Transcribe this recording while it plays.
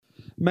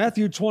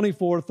Matthew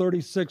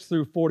 24:36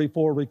 through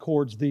 44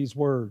 records these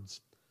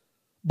words.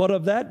 But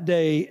of that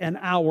day and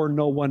hour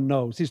no one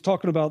knows. He's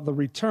talking about the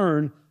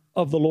return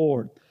of the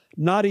Lord.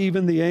 Not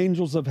even the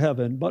angels of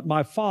heaven, but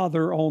my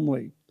Father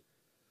only.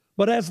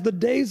 But as the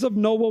days of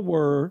Noah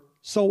were,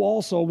 so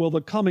also will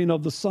the coming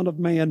of the Son of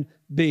Man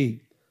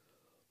be.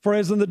 For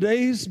as in the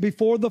days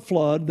before the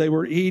flood, they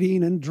were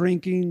eating and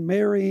drinking,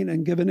 marrying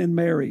and given in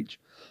marriage,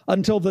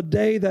 until the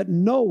day that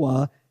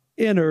Noah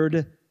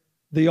entered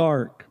the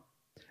ark,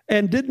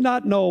 and did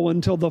not know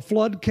until the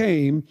flood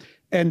came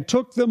and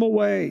took them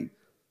away.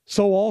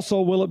 So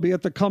also will it be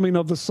at the coming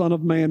of the Son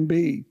of Man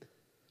be.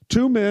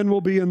 2 men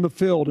will be in the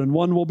field, and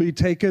one will be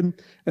taken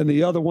and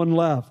the other one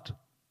left.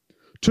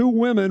 2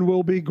 women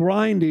will be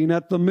grinding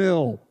at the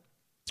mill.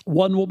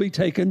 One will be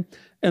taken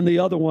and the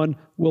other one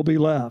will be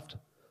left.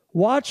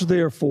 Watch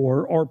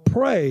therefore, or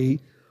pray,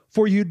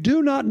 for you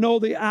do not know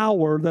the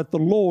hour that the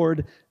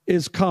Lord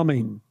is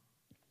coming.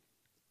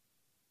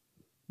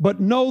 But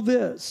know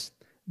this,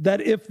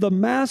 that if the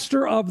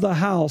master of the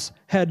house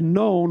had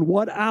known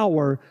what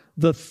hour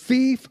the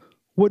thief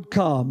would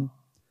come,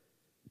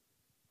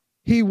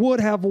 he would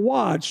have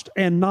watched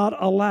and not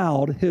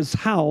allowed his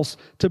house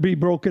to be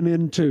broken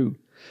into.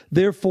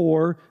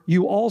 Therefore,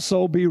 you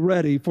also be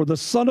ready, for the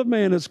Son of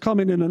Man is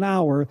coming in an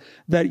hour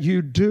that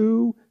you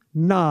do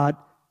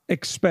not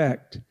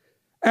expect.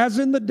 As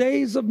in the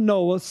days of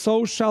Noah,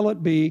 so shall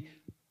it be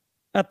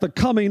at the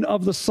coming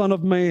of the Son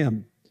of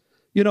Man.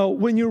 You know,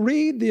 when you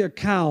read the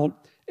account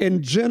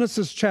in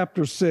Genesis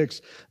chapter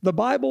 6, the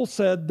Bible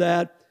said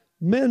that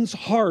men's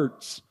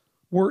hearts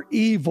were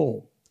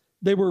evil.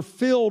 They were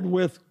filled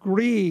with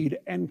greed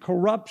and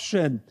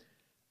corruption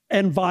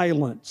and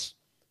violence.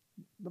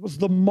 That was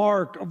the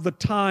mark of the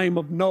time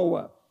of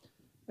Noah.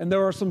 And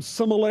there are some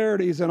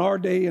similarities in our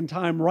day and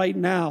time right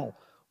now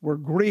where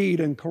greed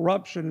and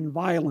corruption and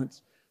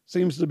violence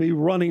seems to be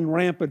running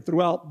rampant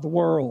throughout the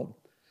world.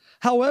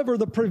 However,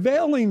 the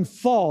prevailing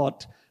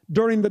thought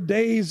during the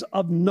days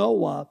of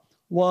Noah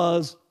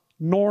was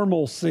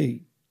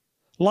normalcy.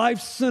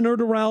 Life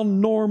centered around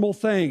normal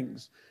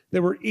things. They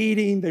were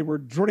eating, they were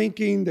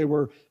drinking, they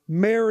were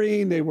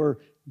marrying, they were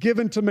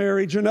given to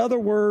marriage. In other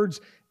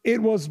words,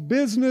 it was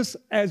business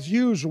as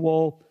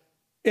usual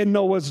in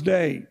Noah's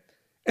day.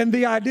 And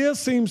the idea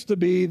seems to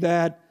be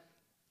that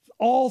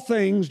all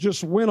things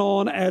just went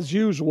on as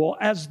usual,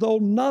 as though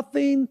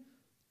nothing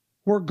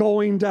were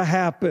going to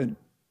happen.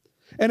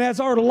 And as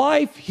our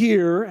life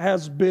here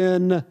has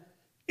been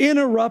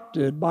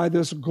interrupted by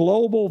this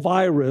global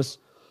virus,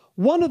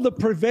 one of the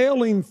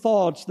prevailing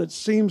thoughts that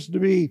seems to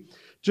be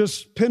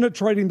just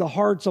penetrating the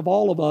hearts of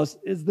all of us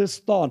is this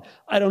thought.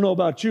 I don't know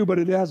about you, but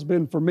it has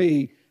been for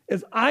me,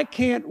 is I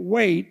can't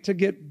wait to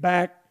get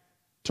back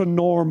to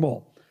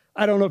normal.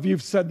 I don't know if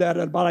you've said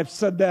that, but I've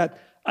said that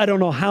I don't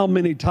know how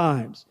many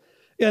times.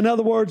 In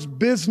other words,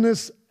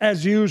 business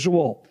as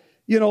usual.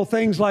 You know,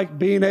 things like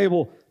being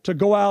able to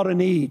go out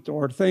and eat,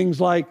 or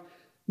things like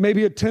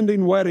maybe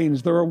attending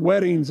weddings. There are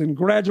weddings and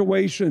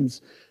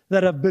graduations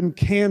that have been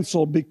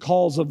canceled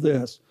because of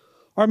this.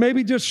 Or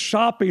maybe just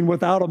shopping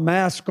without a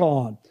mask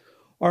on,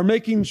 or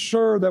making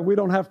sure that we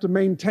don't have to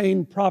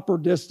maintain proper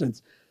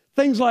distance.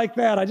 Things like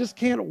that. I just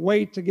can't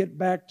wait to get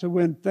back to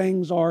when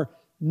things are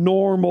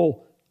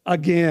normal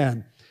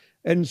again.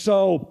 And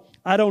so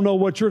I don't know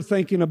what you're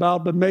thinking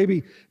about, but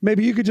maybe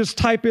you could just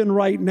type in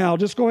right now.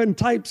 Just go ahead and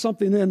type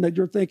something in that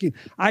you're thinking,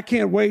 I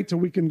can't wait till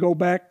we can go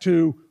back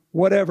to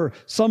whatever.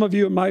 Some of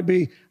you, it might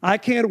be, I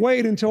can't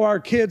wait until our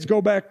kids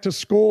go back to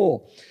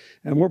school.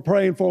 And we're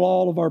praying for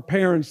all of our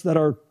parents that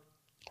are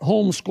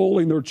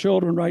homeschooling their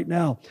children right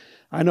now.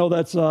 I know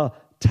that's a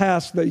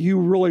task that you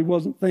really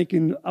wasn't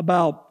thinking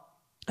about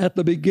at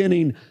the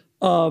beginning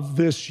of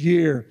this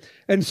year.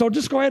 And so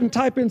just go ahead and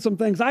type in some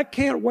things. I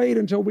can't wait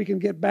until we can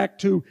get back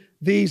to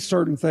these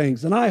certain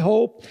things. And I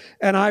hope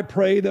and I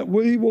pray that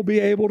we will be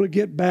able to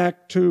get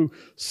back to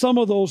some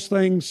of those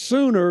things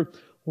sooner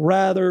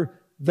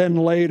rather than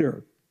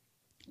later.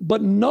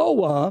 But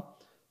Noah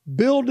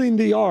building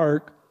the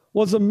ark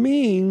was a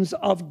means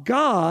of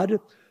God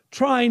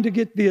trying to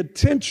get the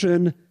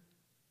attention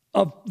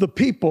of the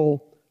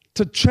people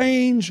to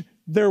change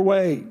their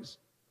ways.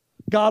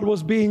 God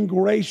was being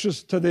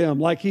gracious to them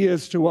like He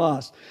is to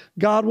us.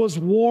 God was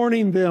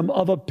warning them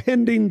of a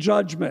pending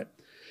judgment.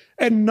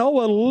 And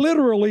Noah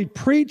literally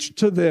preached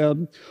to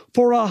them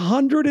for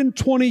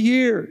 120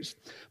 years.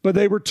 But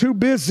they were too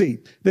busy.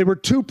 They were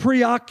too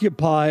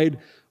preoccupied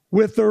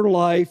with their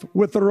life,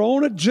 with their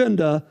own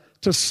agenda,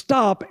 to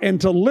stop and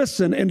to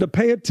listen and to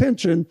pay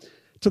attention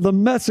to the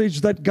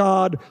message that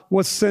God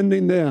was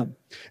sending them.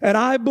 And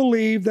I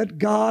believe that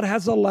God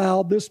has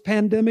allowed this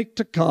pandemic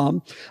to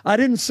come. I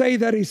didn't say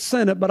that He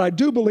sent it, but I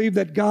do believe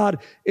that God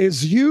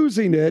is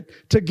using it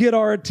to get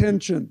our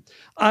attention.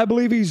 I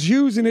believe He's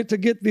using it to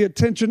get the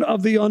attention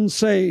of the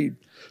unsaved,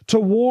 to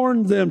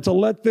warn them, to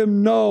let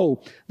them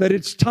know that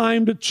it's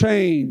time to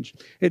change.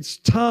 It's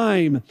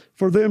time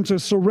for them to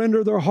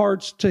surrender their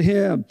hearts to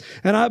Him.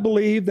 And I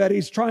believe that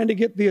He's trying to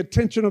get the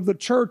attention of the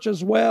church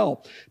as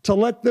well, to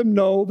let them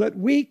know that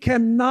we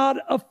cannot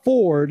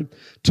afford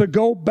to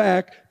go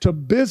back to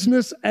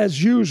business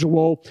as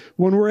usual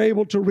when we're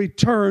able to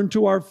return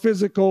to our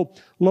physical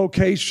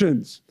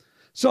locations.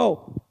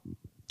 So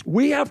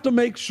we have to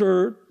make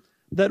sure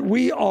that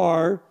we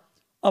are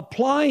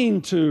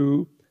applying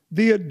to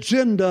the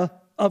agenda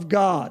of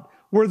God,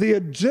 where the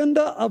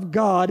agenda of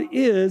God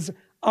is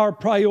our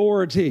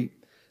priority,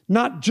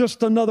 not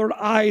just another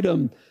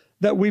item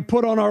that we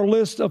put on our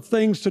list of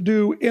things to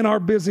do in our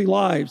busy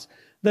lives,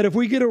 that if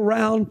we get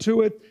around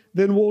to it,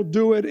 then we'll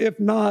do it. If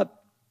not,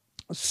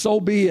 so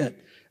be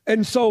it.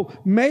 And so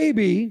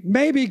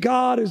maybe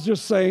God is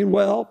just saying,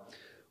 well,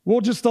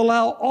 we'll just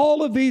allow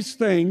all of these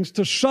things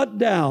to shut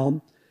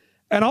down,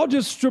 and I'll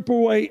just strip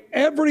away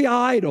every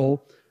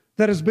idol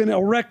that has been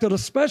erected,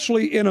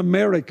 especially in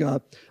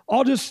America.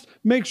 I'll just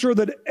make sure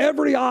that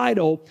every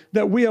idol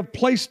that we have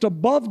placed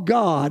above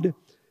God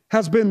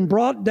has been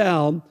brought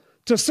down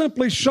to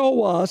simply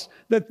show us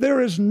that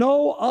there is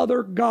no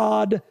other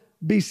God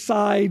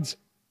besides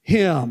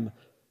Him.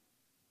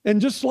 And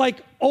just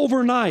like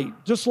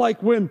overnight, just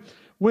like when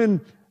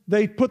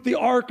they put the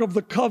Ark of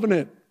the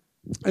Covenant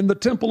in the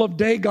temple of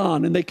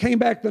Dagon, and they came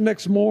back the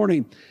next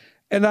morning,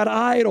 and that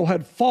idol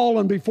had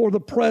fallen before the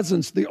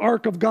presence, the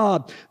ark of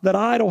God, that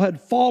idol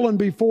had fallen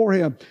before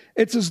Him.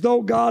 It's as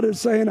though God is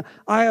saying,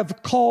 I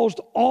have caused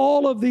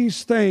all of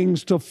these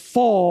things to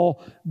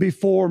fall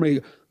before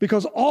me,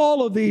 because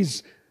all of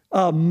these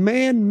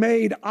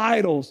man-made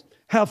idols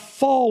have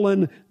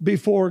fallen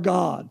before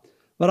God.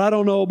 But I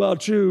don't know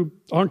about you.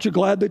 Aren't you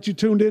glad that you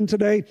tuned in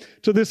today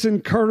to this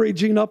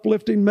encouraging,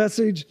 uplifting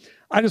message?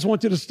 I just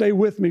want you to stay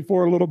with me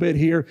for a little bit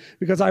here,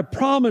 because I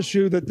promise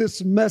you that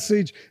this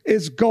message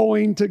is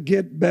going to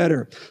get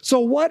better. So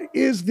what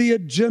is the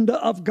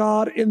agenda of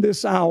God in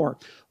this hour?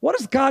 What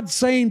is God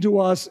saying to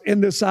us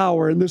in this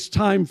hour, in this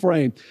time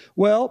frame?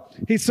 Well,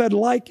 He said,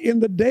 like in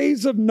the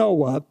days of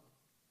Noah,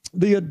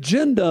 the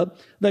agenda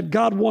that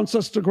God wants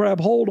us to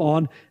grab hold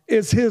on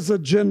is His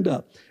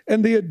agenda.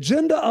 And the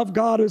agenda of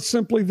God is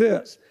simply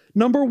this.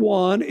 Number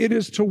one, it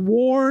is to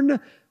warn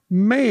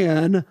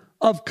man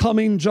of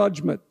coming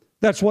judgment.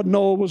 That's what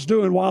Noah was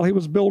doing while he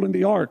was building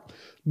the ark.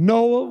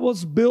 Noah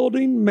was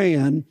building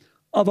man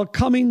of a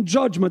coming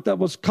judgment that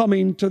was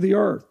coming to the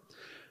earth.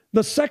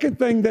 The second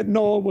thing that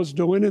Noah was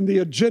doing in the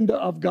agenda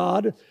of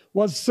God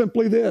was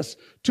simply this: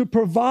 to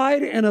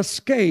provide an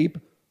escape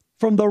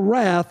from the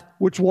wrath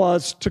which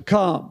was to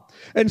come.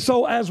 And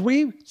so as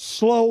we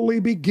slowly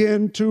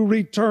begin to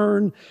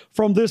return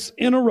from this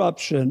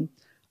interruption,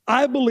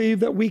 I believe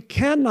that we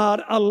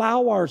cannot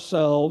allow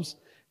ourselves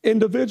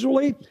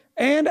individually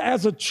and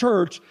as a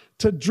church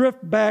to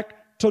drift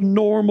back to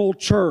normal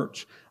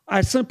church.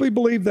 I simply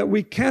believe that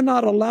we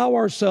cannot allow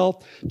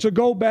ourselves to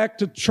go back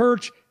to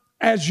church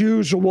as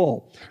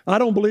usual. I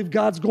don't believe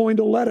God's going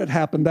to let it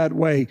happen that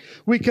way.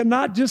 We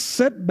cannot just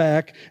sit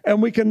back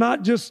and we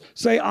cannot just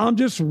say, I'm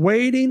just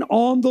waiting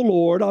on the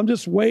Lord. I'm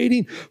just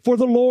waiting for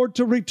the Lord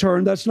to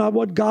return. That's not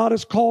what God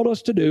has called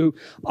us to do.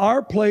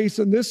 Our place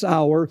in this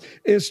hour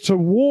is to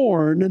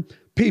warn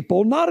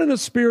people, not in a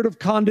spirit of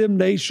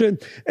condemnation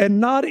and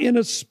not in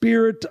a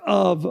spirit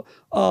of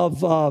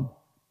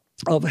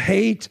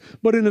hate,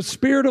 but in a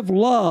spirit of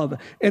love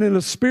and in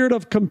a spirit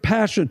of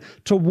compassion,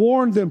 to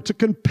warn them, to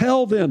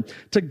compel them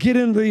to get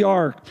into the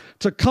ark,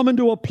 to come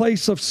into a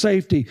place of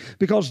safety,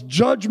 because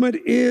judgment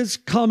is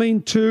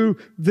coming to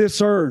this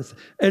earth.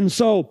 And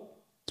so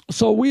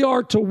we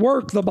are to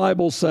work, the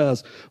Bible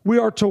says. We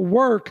are to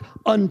work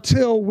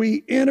until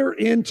we enter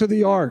into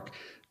the ark.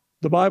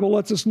 The Bible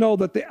lets us know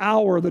that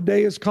the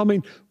day is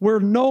coming where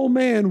no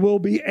man will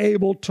be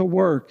able to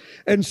work.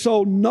 And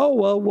so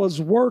Noah was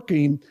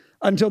working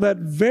until that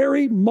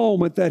very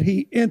moment that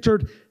he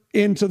entered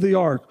into the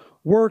ark.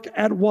 Work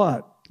at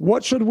what?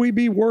 What should we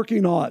be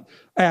working on?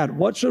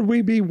 What should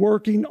we be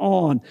working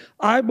on?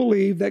 I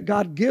believe that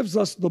God gives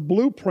us the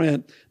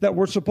blueprint that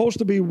we're supposed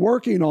to be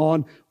working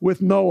on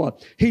with Noah.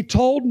 He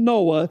told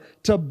Noah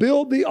to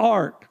build the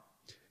ark.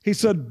 He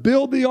said,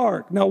 build the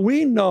ark. Now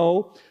we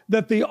know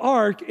that the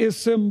ark is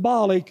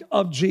symbolic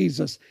of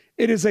Jesus.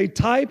 It is a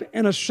type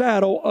and a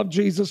shadow of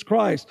Jesus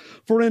Christ.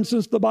 For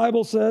instance, the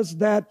Bible says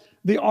that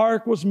the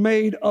ark was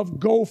made of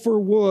gopher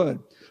wood.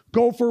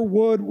 Gopher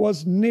wood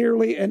was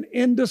nearly an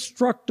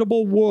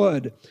indestructible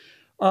wood.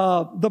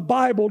 The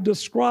Bible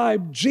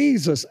described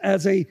Jesus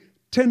as a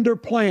tender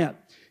plant.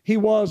 He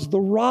was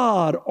the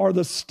rod or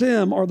the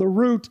stem or the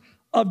root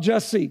of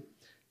Jesse.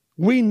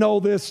 We know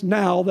this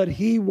now, that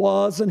He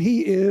was and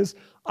He is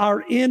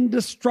our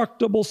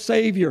indestructible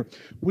Savior.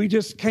 We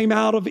just came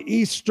out of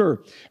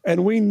Easter,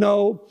 and we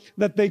know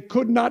that they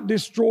could not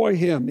destroy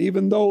Him,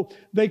 even though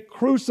they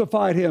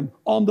crucified Him.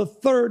 On the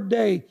third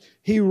day,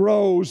 He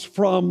rose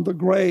from the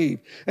grave.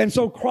 And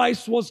so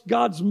Christ was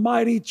God's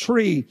mighty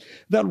tree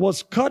that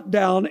was cut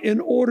down in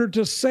order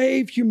to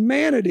save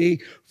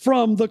humanity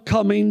from the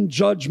coming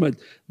judgment.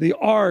 The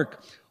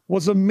ark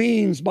was a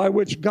means by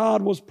which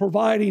God was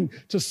providing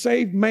to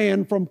save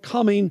man from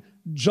coming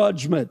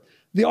judgment.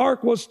 The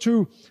ark was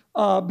to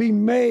be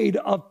made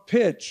of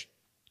pitch.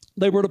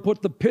 They were to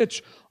put the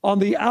pitch on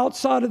the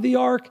outside of the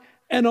ark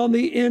and on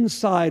the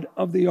inside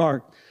of the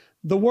ark.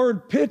 The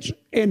word pitch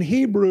in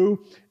Hebrew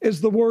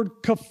is the word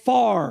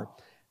kafar.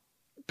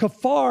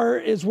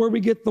 Kafar is where we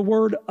get the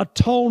word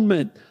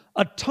atonement.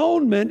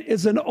 Atonement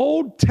is an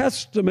Old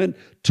Testament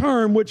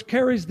term which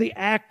carries the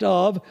act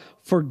of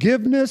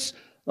forgiveness,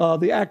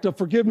 the act of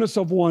forgiveness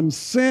of one's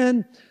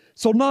sin.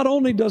 So not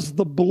only does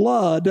the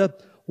blood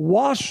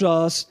wash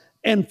us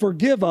and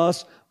forgive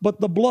us, but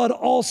the blood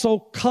also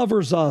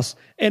covers us,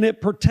 and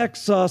it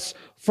protects us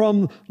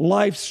from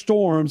life's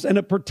storms, and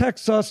it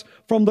protects us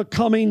from the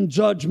coming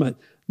judgment.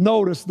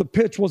 Notice the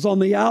pitch was on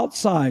the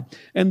outside,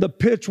 and the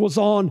pitch was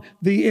on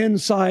the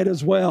inside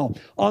as well.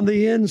 On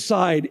the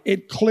inside,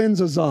 it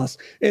cleanses us.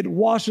 It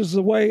washes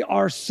away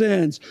our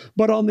sins.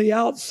 But on the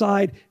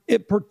outside,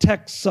 it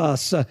protects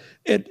us.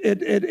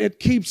 It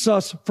keeps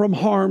us from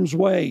harm's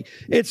way.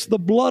 It's the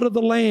blood of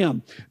the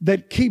Lamb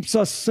that keeps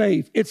us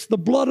safe. It's the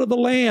blood of the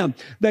Lamb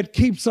that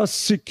keeps us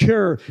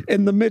secure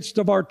in the midst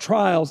of our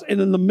trials and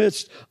in the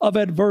midst of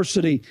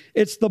adversity.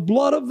 It's the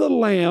blood of the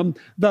Lamb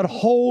that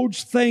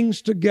holds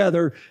things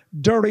together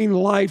during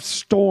life's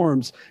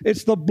storms.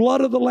 It's the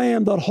blood of the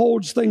Lamb that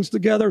holds things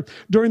together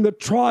during the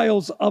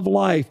trials of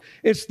life.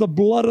 It's the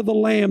blood of the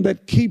Lamb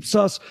that keeps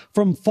us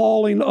from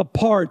falling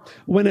apart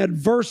when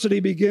adversity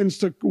begins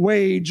to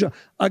wage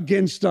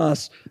against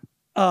us.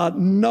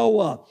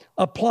 Noah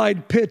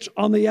applied pitch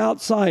on the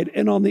outside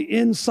and on the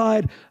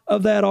inside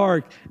of that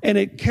ark, and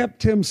it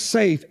kept him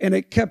safe and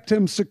it kept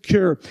him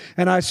secure.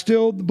 And I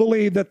still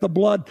believe that the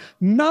blood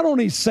not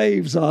only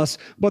saves us,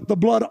 but the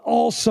blood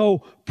also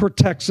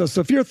protects us.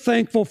 If you're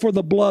thankful for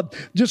the blood,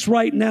 just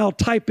right now,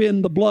 type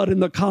in the blood in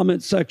the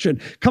comment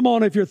section. Come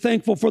on, if you're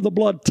thankful for the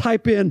blood,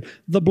 type in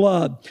the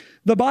blood.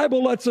 The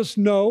Bible lets us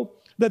know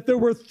that there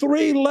were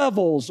 3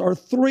 levels or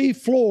 3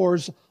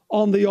 floors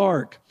on the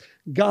ark.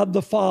 God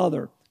the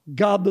Father,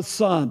 God the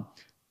Son,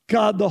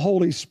 God the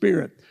Holy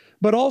Spirit.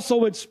 But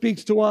also it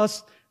speaks to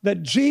us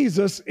that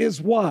Jesus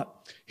is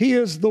what? He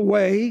is the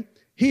way,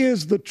 He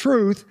is the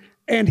truth,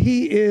 and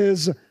He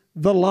is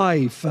the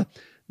life.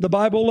 The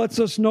Bible lets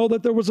us know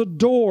that there was a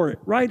door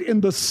right in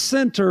the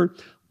center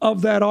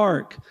of that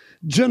ark.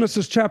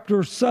 Genesis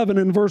chapter 7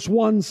 and verse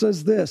 1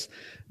 says this,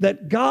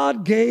 that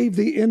God gave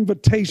the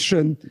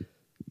invitation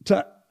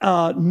to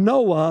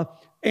Noah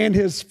and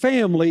his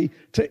family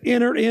to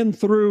enter in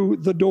through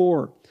the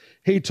door.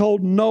 He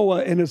told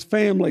Noah and his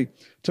family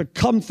to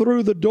come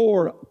through the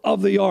door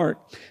of the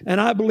ark.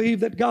 And I believe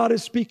that God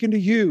is speaking to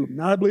you.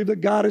 And I believe that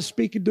God is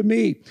speaking to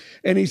me.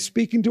 And He's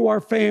speaking to our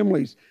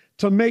families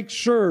to make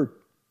sure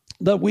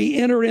that we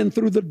enter in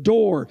through the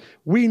door.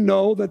 We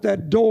know that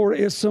that door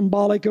is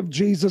symbolic of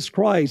Jesus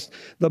Christ.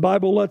 The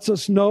Bible lets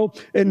us know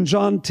in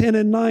John 10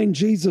 and 9,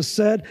 Jesus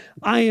said,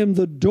 I am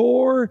the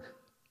door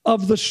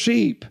of the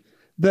sheep,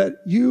 that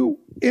you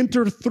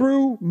enter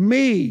through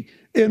me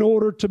in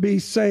order to be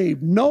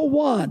saved. No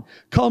one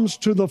comes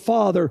to the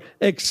Father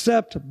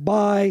except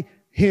by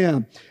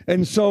Him.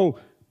 And so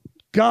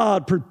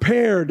God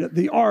prepared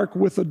the ark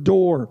with a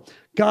door.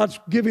 God's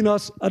giving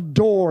us a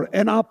door,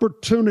 an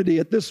opportunity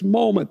at this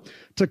moment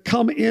to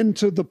come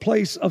into the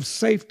place of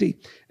safety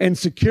and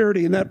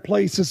security. And that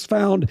place is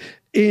found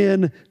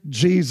in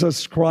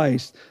Jesus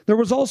Christ. There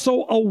was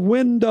also a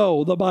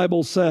window, the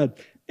Bible said,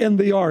 in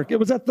the ark. It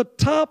was at the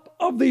top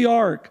of the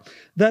ark.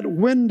 That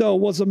window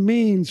was a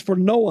means for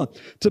Noah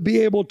to be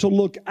able to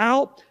look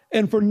out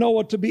and for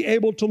Noah to be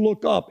able to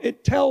look up.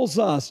 It tells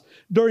us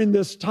during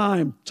this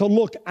time to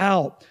look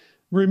out.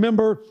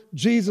 Remember,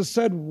 Jesus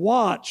said,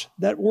 watch.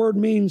 That word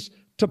means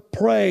to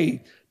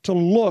pray, to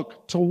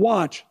look, to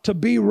watch, to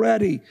be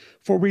ready,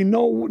 for we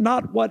know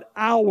not what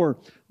hour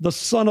the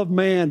Son of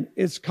Man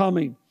is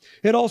coming.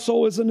 It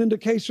also is an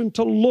indication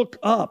to look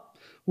up.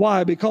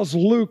 Why? Because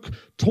Luke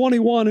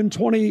 21 and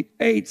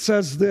 28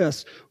 says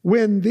this,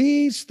 when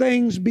these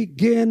things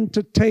begin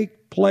to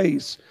take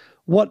place,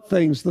 what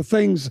things? The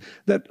things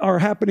that are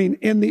happening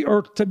in the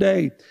earth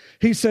today.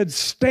 He said,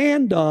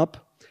 stand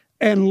up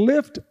and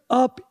lift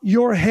up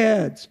your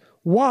heads.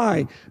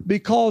 Why?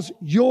 Because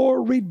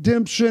your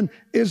redemption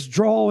is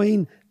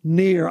drawing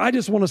near. I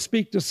just want to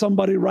speak to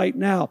somebody right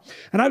now.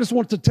 And I just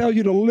want to tell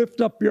you to lift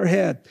up your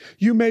head.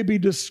 You may be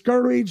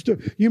discouraged.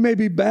 You may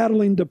be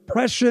battling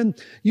depression.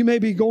 You may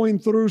be going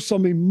through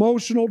some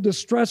emotional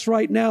distress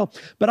right now.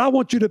 But I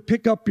want you to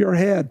pick up your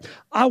head.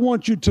 I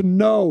want you to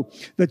know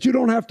that you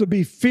don't have to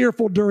be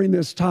fearful during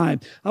this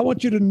time. I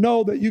want you to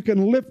know that you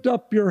can lift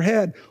up your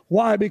head.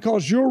 Why?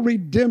 Because your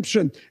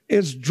redemption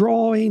is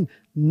drawing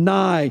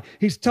nigh.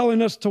 He's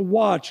telling us to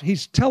watch.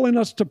 He's telling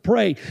us to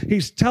pray.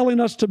 He's telling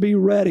us to be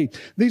ready.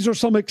 These are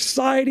some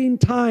exciting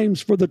times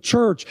for the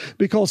church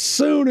because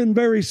soon and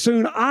very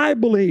soon, I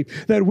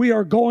believe that we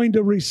are going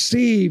to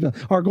see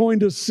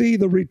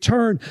the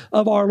return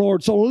of our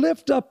Lord. So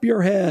lift up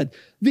your head.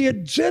 The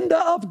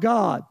agenda of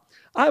God.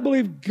 I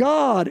believe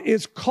God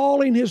is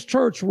calling His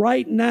church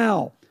right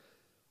now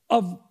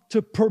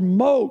to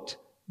promote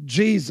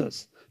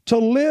Jesus, to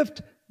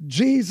lift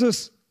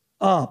Jesus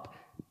up.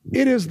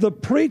 It is the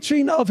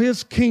preaching of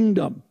his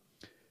kingdom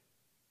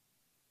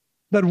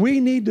that we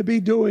need to be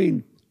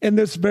doing in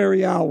this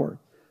very hour.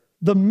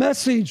 The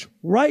message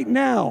right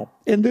now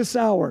in this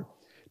hour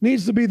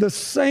needs to be the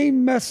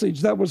same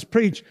message that was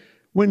preached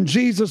when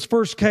Jesus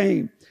first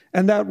came.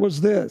 And that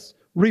was this: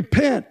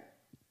 repent,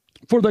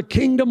 for the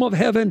kingdom of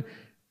heaven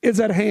is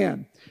at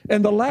hand.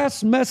 And the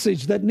last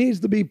message that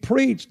needs to be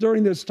preached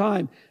during this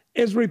time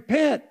is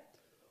repent,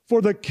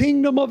 for the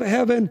kingdom of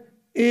heaven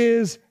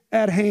is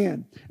at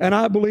hand. And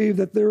I believe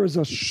that there is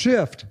a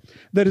shift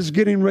that is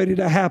getting ready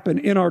to happen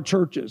in our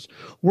churches.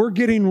 We're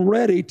getting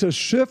ready to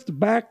shift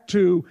back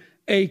to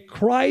a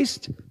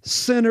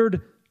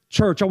Christ-centered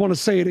church. I want to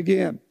say it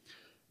again.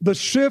 The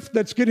shift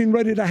that's getting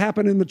ready to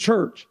happen in the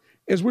church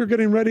is we're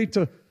getting ready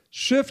to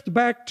shift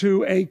back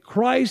to a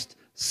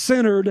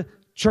Christ-centered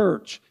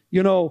church.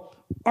 You know,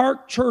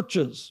 ark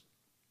churches,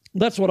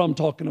 that's what I'm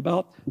talking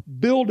about.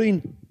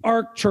 Building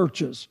ark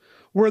churches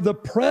where the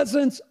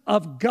presence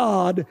of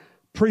God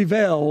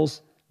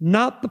prevails,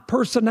 not the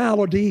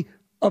personality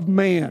of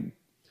man.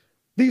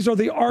 These are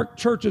the ark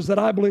churches that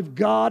I believe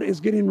God is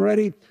getting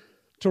ready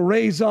to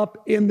raise up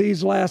in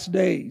these last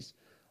days.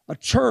 A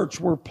church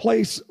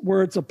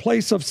where it's a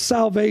place of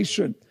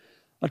salvation.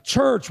 A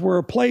church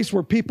a place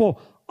where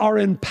people are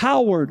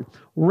empowered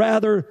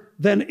rather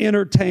than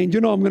entertained.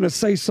 You know, I'm going to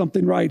say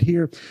something right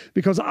here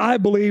because I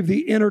believe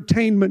the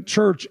entertainment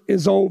church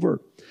is over.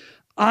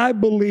 I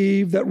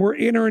believe that we're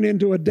entering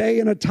into a day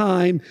and a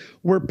time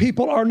where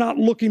people are not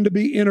looking to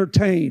be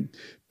entertained.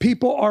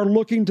 People are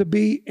looking to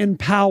be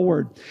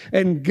empowered.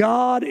 And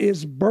God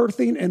is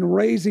birthing and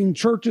raising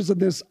churches in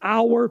this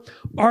hour,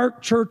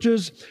 ark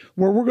churches,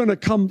 where we're going to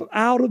come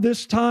out of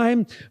this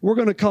time. We're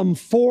going to come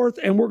forth,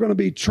 and we're going to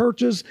be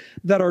churches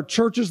that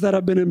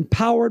have been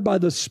empowered by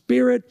the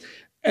Spirit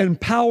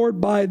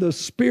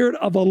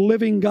of a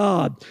living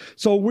God.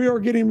 So we are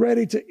getting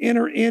ready to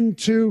enter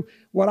into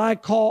what I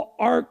call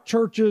ark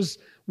churches,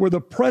 where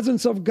the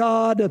presence of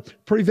God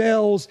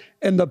prevails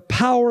and the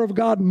power of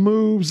God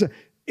moves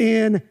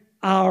in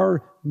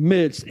our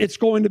midst. It's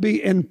going to be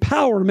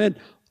empowerment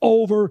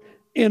over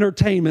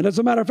entertainment. As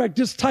a matter of fact,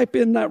 just type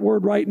in that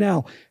word right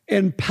now,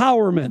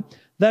 empowerment.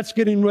 That's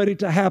getting ready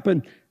to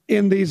happen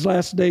in these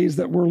last days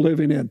that we're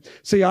living in.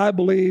 See, I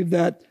believe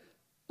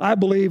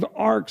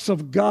arks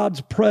of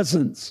God's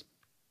presence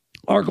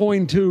are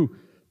going to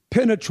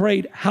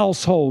penetrate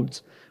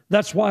households.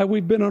 That's why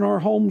we've been in our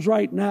homes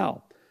right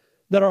now,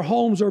 that our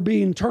homes are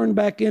being turned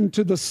back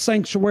into the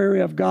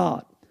sanctuary of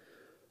God.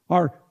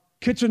 Our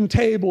kitchen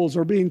tables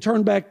are being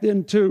turned back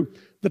into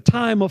the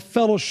time of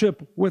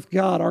fellowship with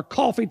God. Our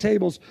coffee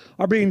tables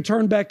are being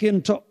turned back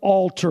into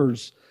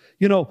altars.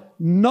 You know,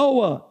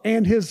 Noah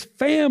and his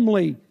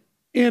family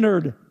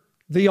entered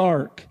the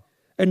ark.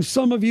 And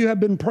some of you have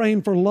been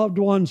praying for loved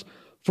ones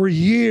for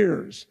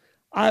years.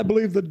 I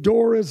believe the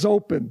door is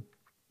open.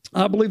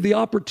 I believe the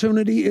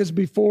opportunity is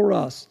before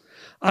us.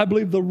 I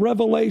believe the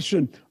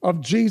revelation of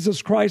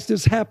Jesus Christ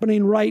is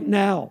happening right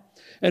now.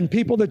 And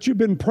people that you've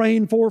been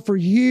praying for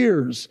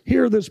years,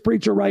 hear this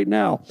preacher right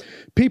now.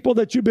 People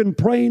that you've been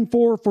praying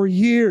for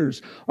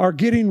years are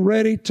getting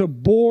ready to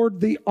board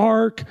the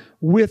ark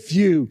with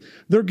you.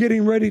 They're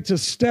getting ready to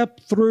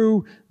step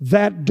through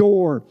that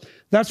door.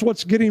 That's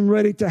what's getting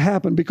ready to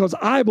happen, because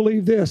I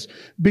believe this: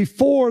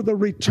 before the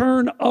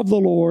return of the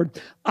Lord,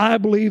 I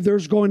believe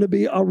there's going to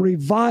be a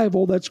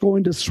revival that's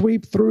going to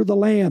sweep through the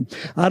land.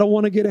 I don't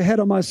want to get ahead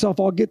of myself.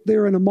 I'll get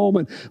there in a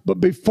moment. But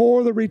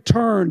before the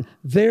return,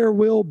 there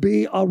will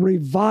be a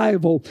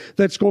revival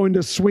that's going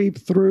to sweep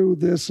through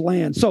this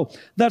land. So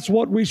that's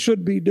what we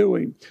should be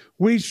doing.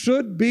 We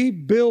should be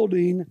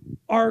building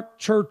ark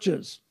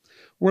churches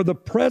where the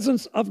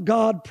presence of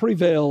God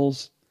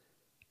prevails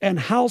and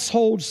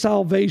household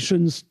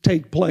salvations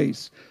take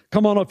place.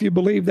 Come on, if you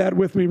believe that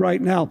with me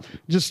right now,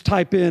 just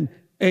type in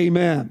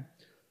amen.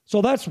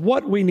 So that's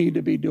what we need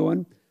to be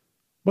doing.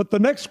 But the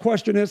next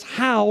question is,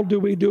 how do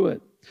we do it?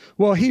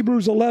 Well,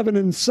 Hebrews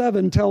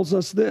 11:7 tells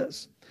us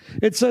this.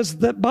 It says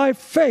that by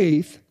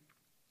faith,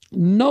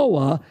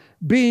 Noah,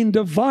 being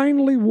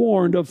divinely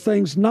warned of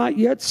things not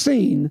yet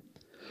seen,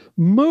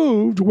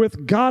 moved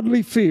with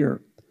godly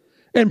fear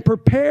and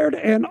prepared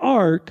an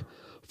ark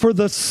for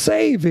the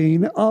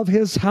saving of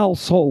his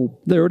household.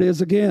 There it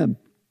is again.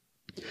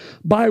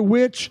 By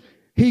which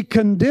he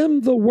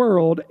condemned the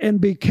world and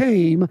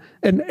became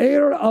an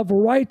heir of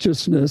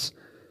righteousness,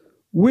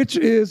 which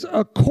is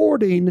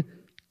according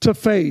to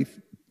faith.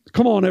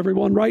 Come on,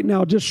 everyone, right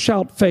now, just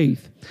shout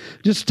faith.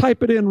 Just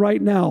type it in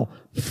right now,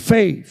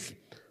 faith.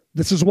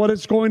 This is what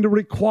it's going to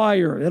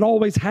require. It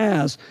always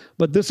has,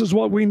 but this is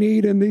what we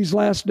need in these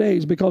last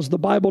days, because the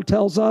Bible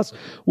tells us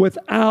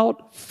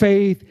without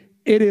faith,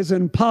 it is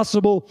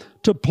impossible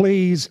to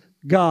please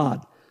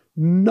God.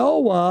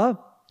 Noah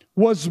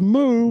was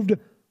moved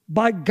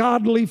by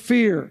godly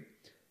fear.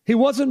 He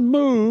wasn't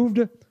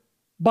moved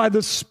by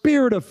the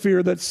spirit of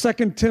fear that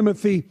 2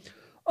 Timothy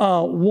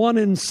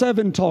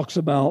 1:7 talks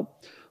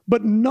about,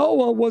 but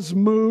Noah was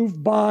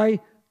moved by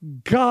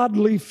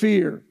godly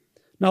fear.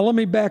 Now, let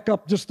me back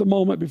up just a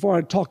moment before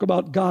I talk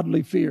about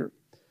godly fear.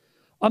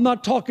 I'm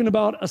not talking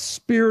about a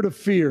spirit of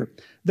fear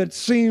that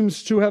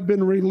seems to have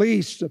been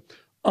released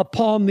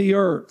upon the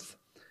earth.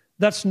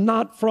 That's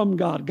not from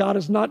God. God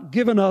has not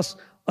given us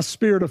a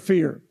spirit of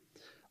fear.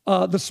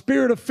 The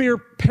spirit of fear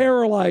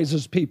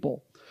paralyzes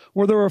people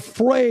where they're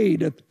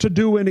afraid to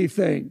do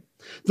anything.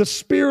 The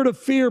spirit of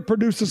fear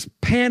produces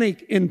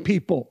panic in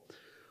people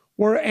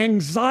where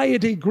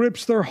anxiety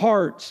grips their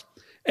hearts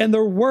and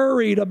they're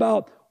worried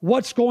about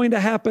what's going to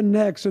happen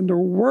next, and they're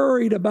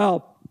worried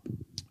about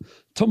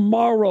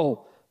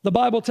tomorrow. The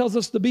Bible tells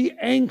us to be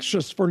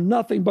anxious for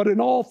nothing, but in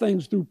all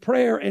things through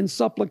prayer and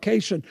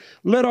supplication,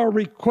 let our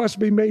requests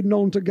be made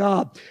known to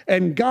God,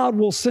 and God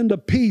will send a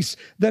peace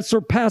that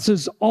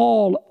surpasses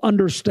all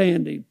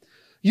understanding.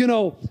 You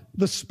know,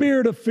 the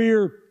spirit of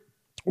fear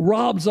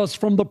robs us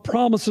from the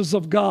promises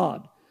of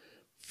God.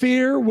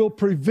 Fear will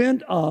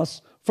prevent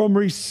us from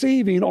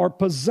receiving or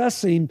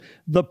possessing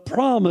the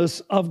promise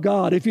of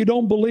God. If you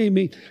don't believe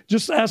me,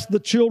 just ask the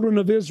children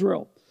of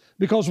Israel.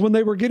 Because when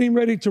they were getting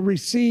ready to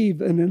receive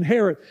and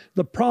inherit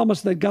the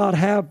promise that God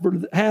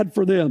had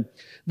for them,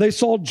 they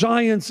saw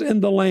giants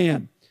in the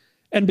land.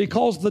 And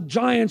because the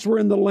giants were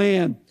in the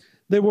land,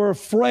 they were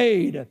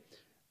afraid,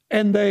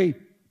 and they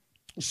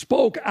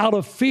spoke out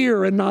of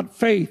fear and not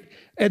faith.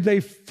 And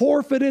they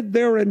forfeited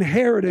their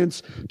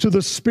inheritance to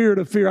the spirit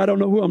of fear. I don't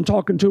know who I'm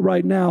talking to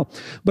right now,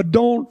 but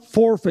don't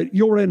forfeit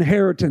your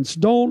inheritance.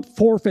 Don't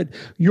forfeit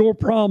your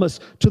promise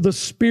to the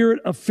spirit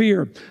of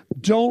fear.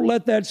 Don't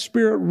let that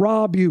spirit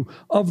rob you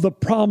of the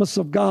promise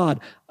of God.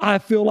 I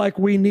feel like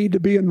we need to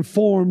be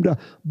informed,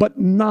 but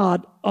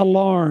not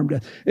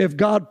alarmed. If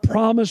God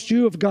promised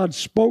you, if God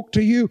spoke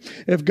to you,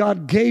 if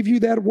God gave you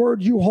that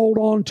word, you hold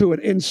on to it.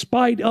 In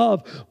spite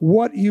of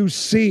what you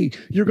see,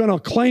 you're going to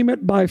claim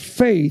it by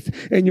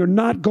faith, and you're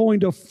not going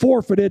to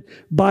forfeit it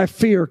by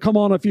fear. Come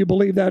on, if you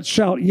believe that,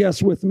 shout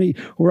yes with me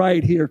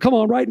right here. Come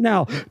on, right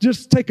now.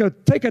 Just take a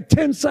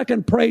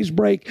 10-second praise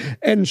break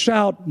and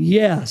shout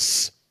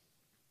yes.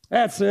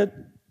 That's it.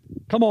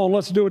 Come on,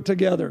 let's do it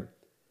together.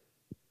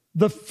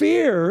 The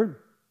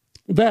fear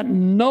that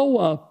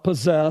Noah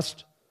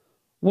possessed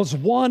was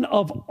one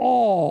of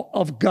awe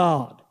of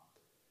God.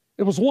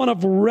 It was one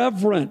of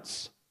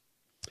reverence.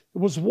 It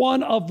was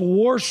one of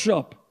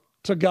worship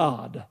to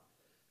God.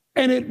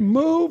 And it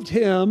moved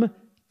him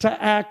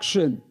to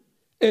action.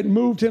 It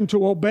moved him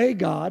to obey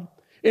God.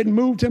 It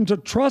moved him to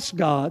trust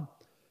God,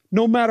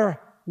 no matter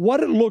what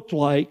it looked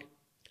like,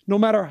 no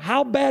matter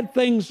how bad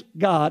things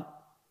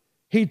got.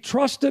 He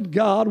trusted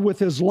God with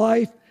his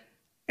life,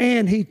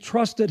 and he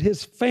trusted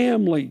his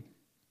family,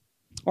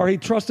 or he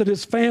trusted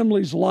his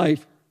family's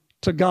life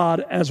to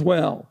God as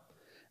well.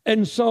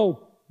 And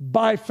so,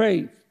 by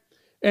faith,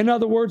 in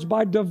other words,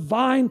 by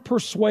divine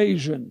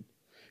persuasion,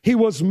 he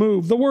was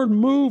moved. The word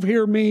move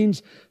here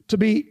means to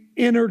be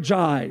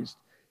energized.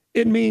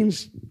 It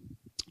means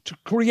to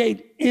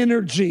create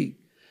energy.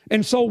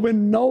 And so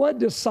when Noah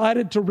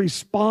decided to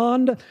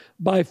respond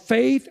by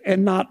faith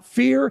and not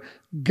fear,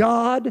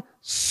 God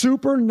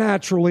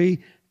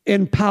supernaturally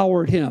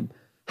empowered him.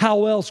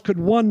 How else could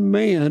one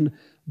man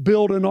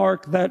build an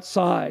ark that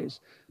size?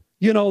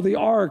 You know, the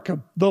ark,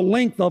 the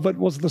length of it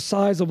was the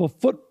size of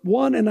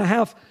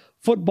 1.5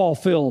 football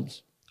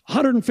fields,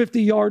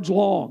 150 yards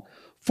long,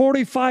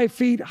 45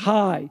 feet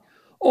high,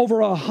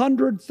 over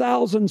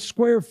 100,000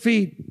 square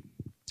feet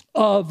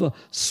of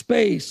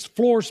space,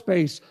 floor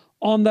space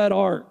on that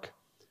ark.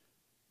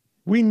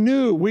 We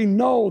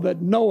know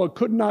that Noah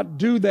could not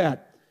do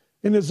that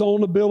in his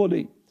own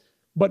ability.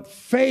 But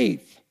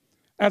faith,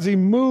 as he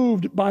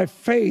moved by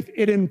faith,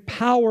 it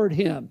empowered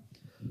him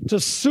to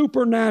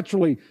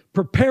supernaturally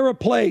prepare a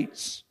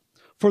place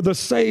for the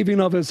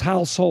saving of his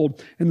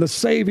household and the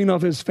saving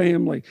of his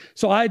family.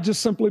 So I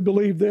just simply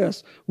believe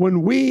this: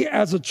 when we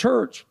as a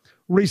church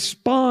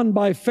respond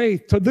by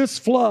faith to this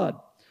flood,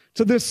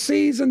 to this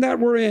season that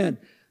we're in,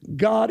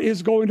 God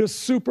is going to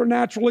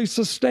supernaturally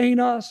sustain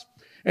us,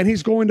 and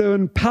he's going to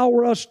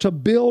empower us to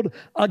build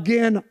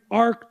again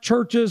ark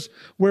churches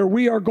where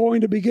we are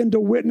going to begin to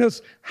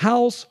witness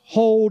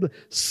household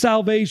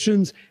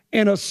salvations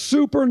and a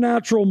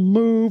supernatural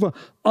move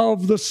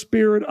of the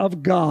Spirit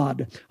of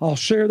God. I'll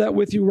share that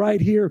with you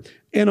right here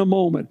in a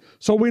moment.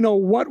 So we know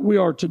what we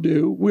are to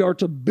do. We are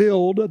to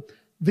build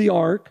the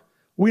ark.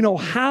 We know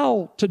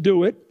how to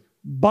do it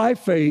by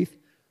faith,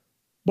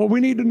 but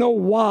we need to know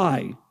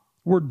why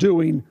we're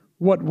doing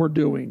what we're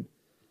doing.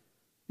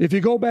 If you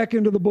go back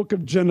into the book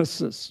of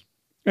Genesis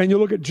and you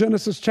look at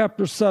Genesis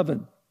chapter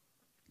 7,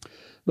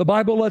 the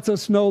Bible lets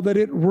us know that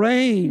it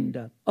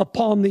rained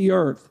upon the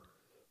earth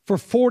for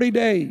 40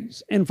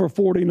 days and for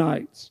 40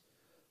 nights.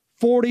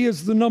 40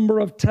 is the number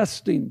of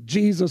testing.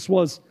 Jesus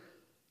was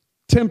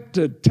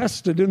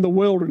tested in the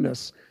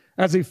wilderness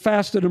as he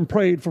fasted and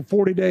prayed for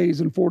 40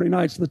 days and 40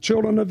 nights. The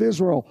children of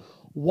Israel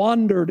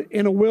wandered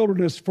in a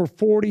wilderness for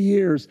 40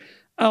 years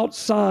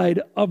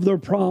outside of their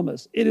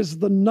promise. It is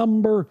the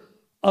number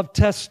of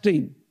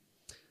testing,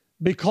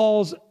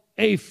 because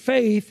a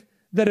faith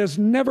that has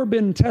never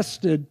been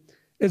tested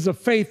is a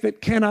faith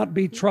that cannot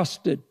be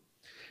trusted.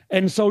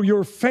 And so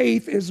your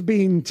faith is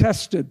being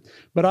tested.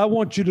 But I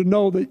want you to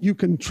know that you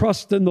can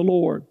trust in the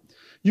Lord.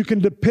 You can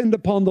depend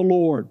upon the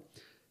Lord.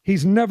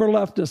 He's never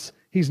left us.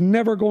 He's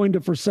never going to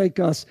forsake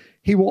us.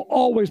 He will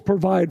always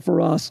provide for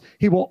us.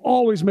 He will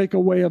always make a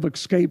way of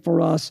escape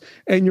for us.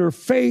 And your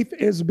faith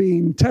is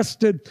being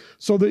tested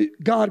so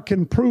that God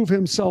can prove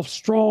himself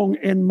strong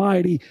and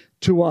mighty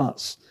to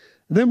us.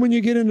 Then when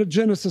you get into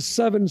Genesis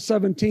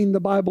 7:17, the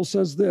Bible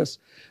says this,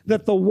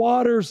 that the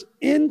waters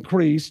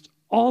increased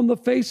on the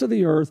face of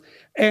the earth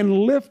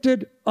and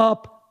lifted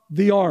up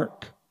the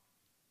ark.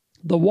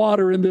 The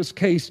water in this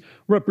case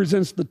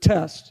represents the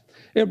test.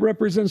 It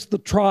represents the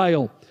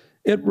trial.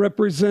 It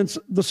represents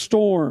the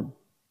storm.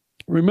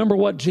 Remember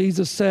what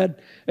Jesus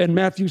said in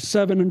Matthew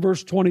 7 and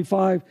verse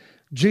 25?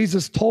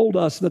 Jesus told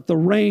us that the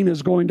rain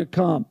is going to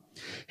come.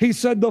 He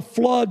said the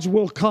floods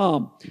will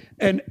come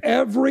and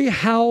every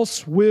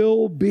house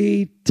will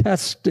be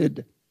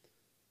tested.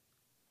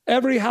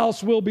 Every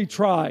house will be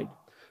tried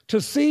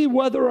to see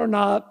whether or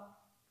not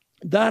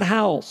that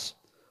house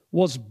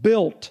was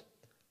built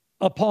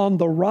upon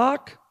the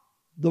rock,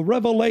 the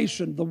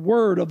revelation, the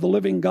word of the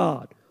living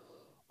God,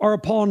 or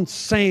upon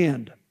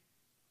sand,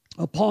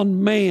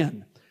 upon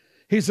man.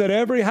 He said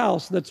every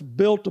house that's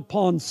built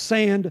upon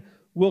sand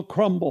will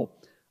crumble.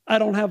 I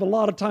don't have a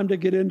lot of time to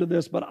get into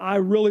this, but I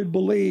really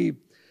believe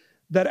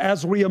that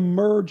as we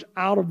emerge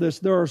out of this,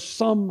 there are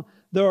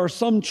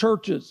some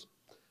churches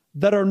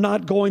that are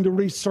not going to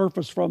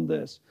resurface from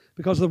this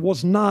because it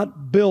was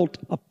not built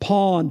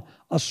upon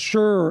a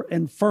sure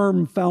and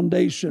firm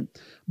foundation.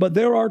 But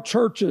there are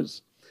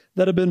churches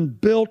that have been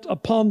built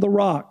upon the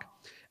rock,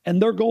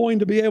 and they're going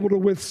to be able to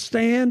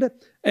withstand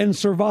and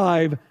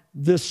survive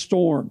this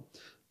storm.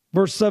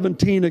 Verse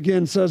 17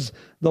 again says,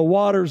 the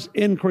waters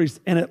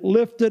increased and it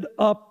lifted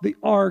up the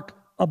ark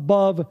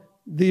above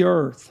the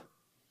earth.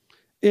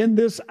 In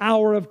this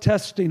hour of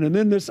testing and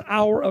in this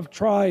hour of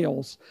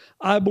trials,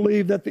 I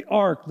believe that the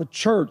ark, the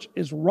church,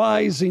 is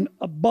rising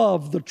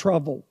above the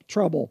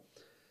trouble.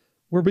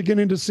 We're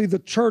beginning to see the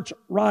church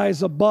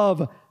rise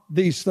above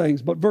these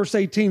things. But verse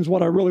 18 is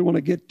what I really want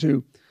to get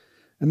to.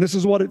 And this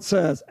is what it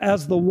says.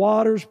 As the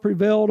waters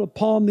prevailed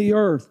upon the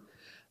earth,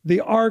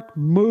 the ark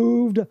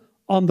moved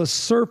on the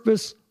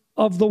surface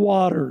of the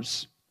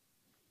waters.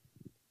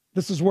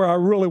 This is where I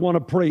really want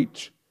to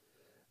preach.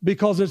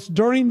 Because it's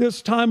during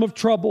this time of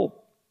trouble,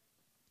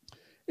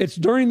 it's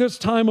during this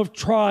time of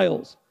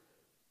trials,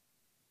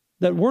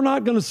 that we're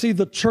not going to see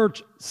the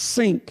church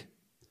sink,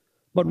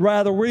 but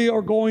rather we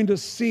are going to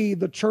see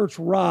the church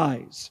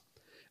rise.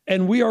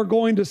 And we are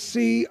going to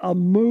see a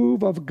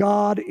move of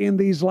God in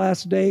these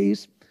last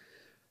days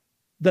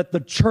that the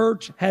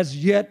church has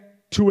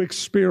yet to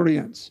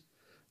experience.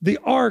 The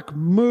ark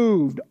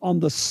moved on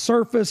the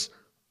surface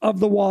of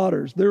the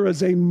waters. There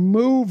is a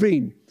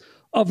moving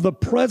of the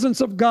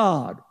presence of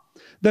God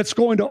that's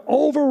going to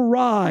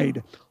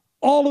override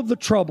all of the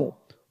trouble,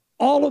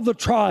 all of the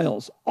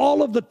trials,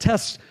 all of the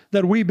tests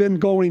that we've been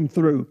going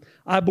through.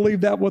 I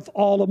believe that with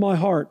all of my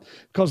heart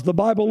because the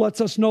Bible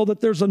lets us know that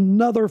there's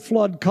another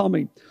flood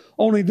coming.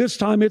 Only this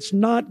time it's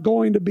not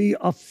going to be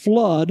a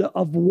flood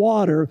of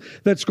water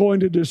that's going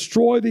to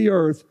destroy the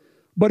earth,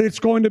 but it's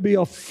going to be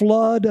a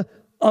flood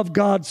of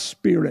God's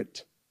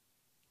Spirit.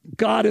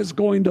 God is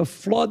going to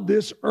flood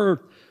this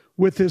earth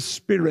with His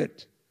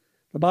Spirit.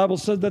 The Bible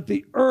said that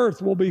the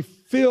earth will be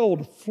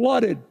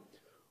flooded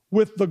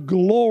with the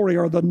glory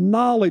or the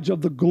knowledge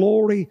of the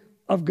glory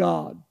of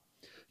God.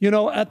 You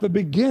know, at the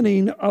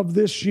beginning of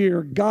this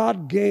year,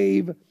 God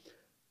gave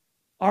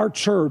our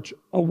church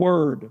a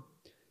word,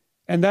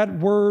 and that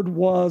word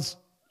was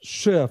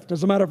shift.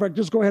 As a matter of fact,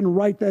 just go ahead and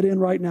write that in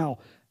right now.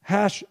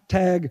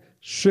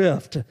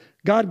 #shift.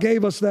 God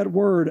gave us that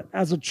word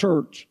as a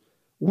church.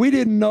 We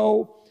didn't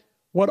know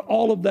what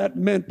all of that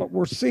meant, but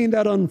we're seeing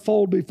that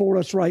unfold before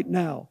us right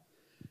now.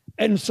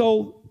 And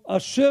so a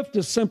shift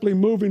is simply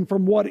moving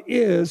from what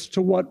is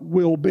to what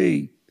will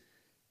be.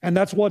 And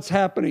that's what's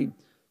happening.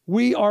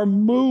 We are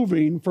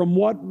moving from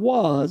what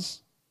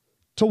was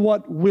to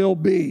what will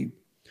be.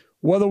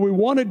 Whether we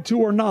wanted to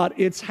or not,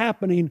 it's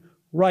happening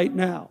right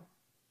now.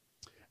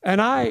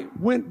 And I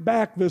went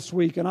back this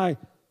week and I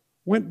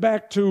went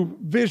back to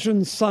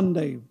Vision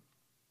Sunday.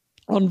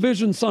 On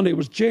Vision Sunday, it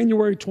was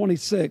January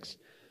 26th.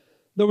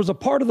 There was a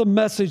part of the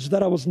message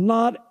that I was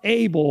not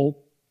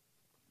able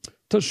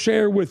to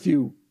share with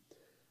you.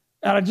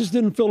 And I just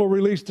didn't feel a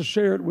release to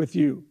share it with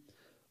you.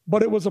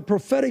 But it was a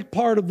prophetic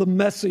part of the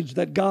message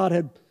that God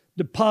had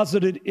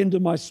deposited into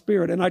my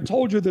spirit. And I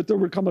told you that there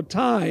would come a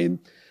time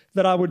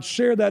that I would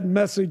share that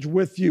message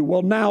with you.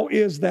 Well, now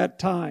is that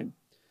time.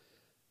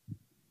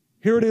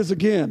 Here it is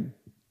again,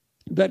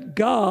 that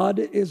God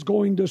is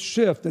going to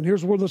shift. And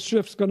here's where the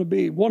shift's going to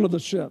be, one of the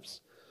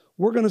shifts.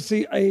 We're going to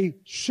see a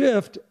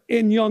shift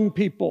in young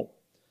people.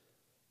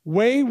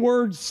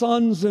 Wayward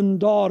sons and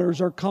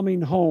daughters are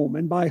coming home.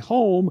 And by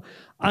home,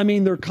 I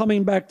mean they're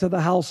coming back to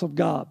the house of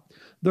God.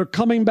 They're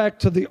coming back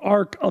to the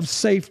ark of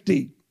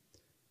safety.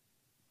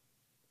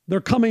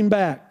 They're coming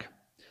back.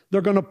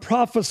 They're going to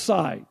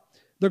prophesy.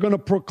 They're going to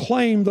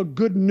proclaim the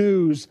good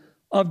news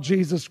of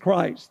Jesus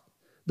Christ.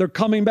 They're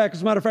coming back.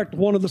 As a matter of fact,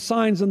 one of the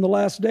signs in the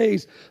last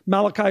days,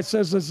 Malachi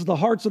says this, the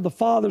hearts of the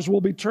fathers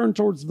will be turned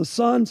towards the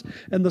sons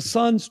and the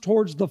sons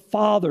towards the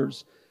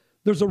fathers.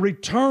 There's a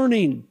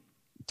returning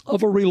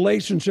of a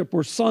relationship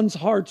where sons'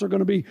 hearts are going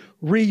to be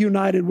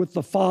reunited with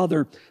the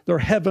Father, their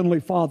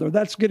heavenly Father.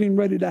 That's getting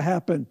ready to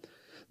happen.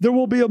 There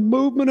will be a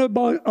movement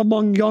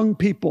among young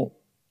people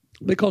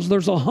because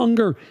there's a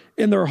hunger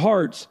in their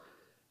hearts.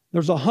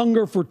 There's a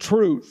hunger for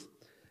truth.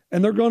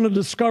 And they're going to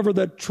discover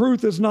that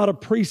truth is not a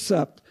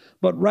precept,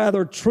 but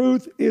rather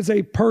truth is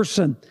a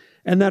person.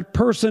 And that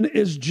person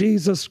is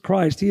Jesus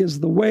Christ. He is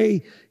the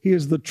way, He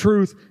is the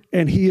truth,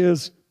 and He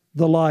is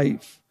the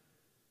life.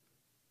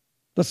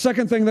 The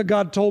second thing that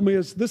God told me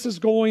is this is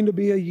going to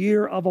be a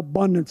year of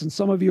abundance. And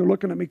some of you are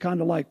looking at me kind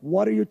of like,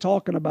 what are you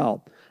talking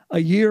about? A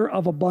year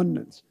of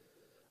abundance.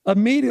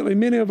 Immediately,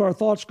 many of our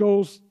thoughts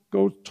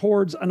go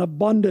towards an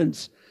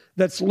abundance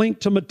that's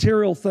linked to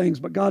material things,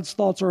 but God's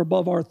thoughts are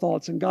above our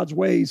thoughts, and God's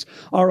ways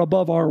are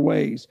above our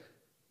ways.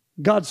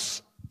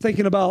 God's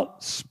thinking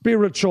about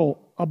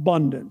spiritual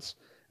abundance.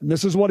 And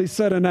this is what He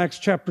said in Acts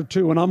chapter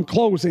 2. And I'm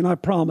closing, I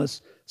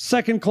promise.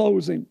 Second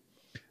closing.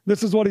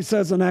 This is what He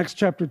says in Acts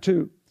chapter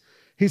 2.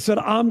 He said,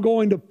 I'm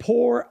going to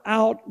pour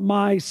out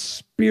my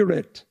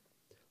Spirit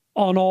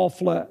on all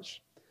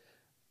flesh.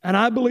 And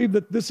I believe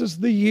that this is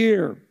the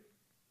year,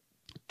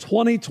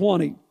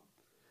 2020,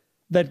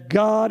 that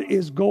God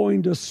is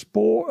going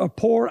to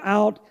pour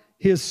out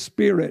His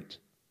Spirit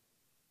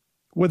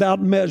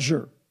without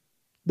measure.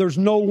 There's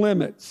no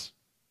limits.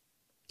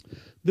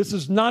 This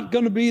is not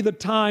going to be the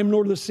time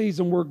nor the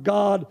season where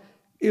God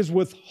is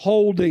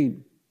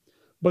withholding.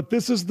 But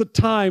this is the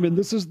time and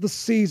this is the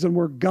season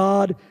where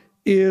God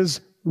is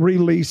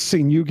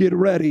releasing. You get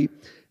ready.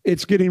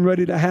 It's getting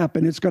ready to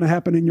happen. It's going to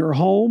happen in your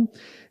home.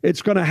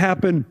 It's going to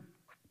happen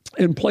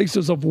in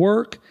places of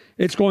work.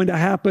 It's going to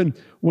happen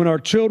when our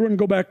children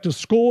go back to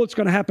school. It's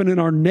going to happen in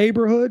our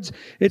neighborhoods.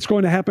 It's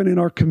going to happen in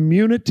our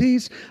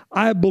communities.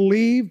 I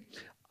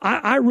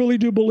really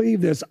do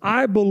believe this.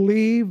 I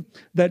believe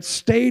that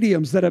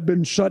stadiums that have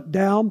been shut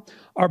down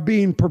are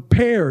being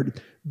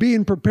prepared.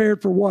 Being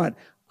prepared for what?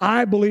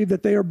 I believe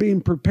that they are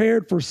being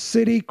prepared for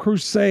city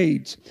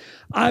crusades.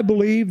 I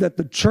believe that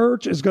the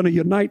church is going to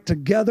unite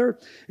together.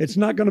 It's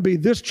not going to be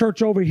this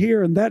church over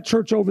here and that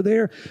church over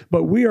there,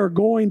 but we are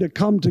going to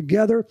come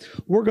together.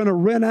 We're going to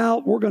rent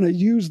out. We're going to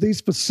use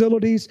these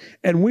facilities,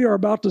 and we are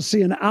about to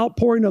see an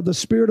outpouring of the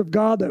Spirit of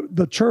God that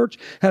the church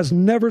has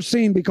never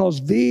seen,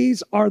 because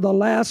these are the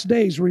last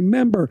days.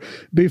 Remember,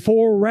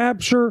 before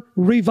rapture,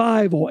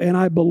 revival, and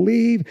I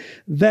believe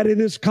that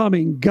it is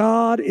coming.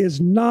 God is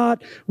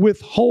not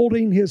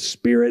withholding His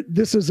Spirit.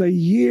 This is a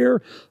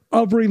year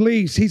of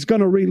release. He's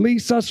going to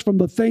release us from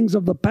the things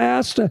of the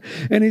past,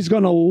 and He's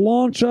going to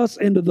launch us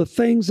into the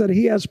things that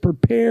He has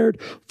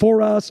prepared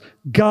for us.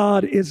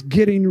 God is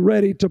getting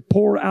ready to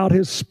pour out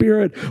His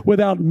Spirit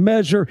without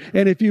measure.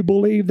 And if you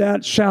believe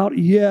that, shout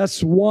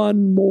yes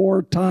one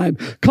more time.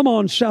 Come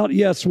on, shout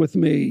yes with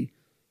me.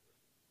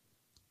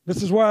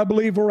 This is where I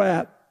believe we're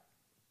at.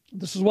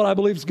 This is what I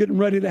believe is getting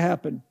ready to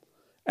happen.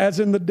 As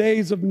in the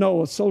days of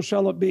Noah, so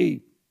shall it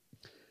be.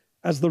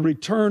 As the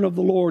return of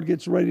the Lord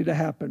gets ready to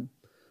happen,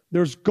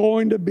 there's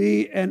going to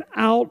be an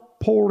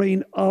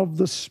outpouring of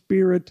the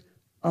Spirit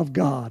of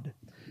God.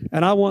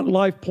 And I want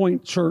Life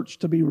Point Church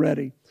to be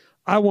ready.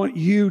 I want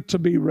you to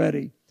be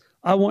ready.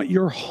 I want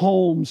your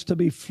homes to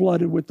be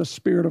flooded with the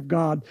Spirit of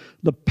God,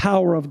 the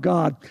power of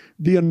God,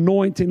 the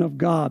anointing of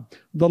God,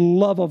 the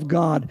love of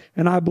God.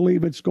 And I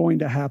believe it's going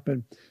to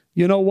happen.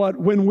 You know what?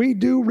 When we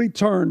do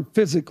return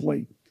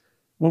physically,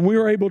 when we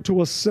are able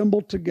to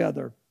assemble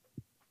together,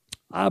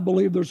 I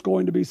believe there's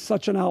going to be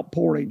such an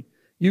outpouring.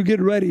 You get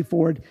ready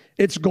for it.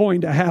 It's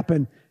going to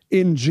happen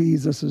in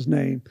Jesus'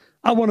 name.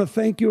 I want to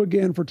thank you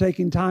again for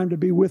taking time to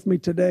be with me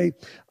today.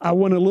 I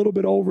went a little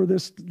bit over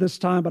this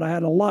time, but I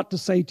had a lot to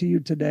say to you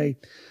today.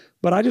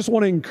 But I just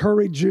want to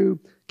encourage you,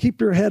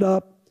 keep your head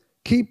up,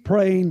 keep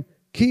praying,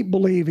 keep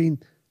believing.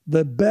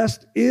 The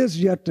best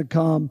is yet to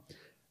come,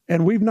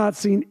 and we've not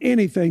seen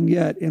anything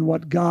yet in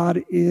what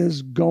God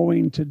is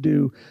going to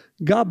do.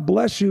 God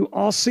bless you.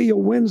 I'll see you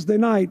Wednesday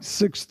night,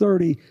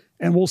 6:30,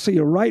 and we'll see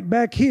you right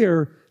back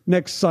here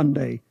next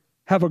Sunday.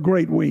 Have a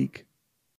great week.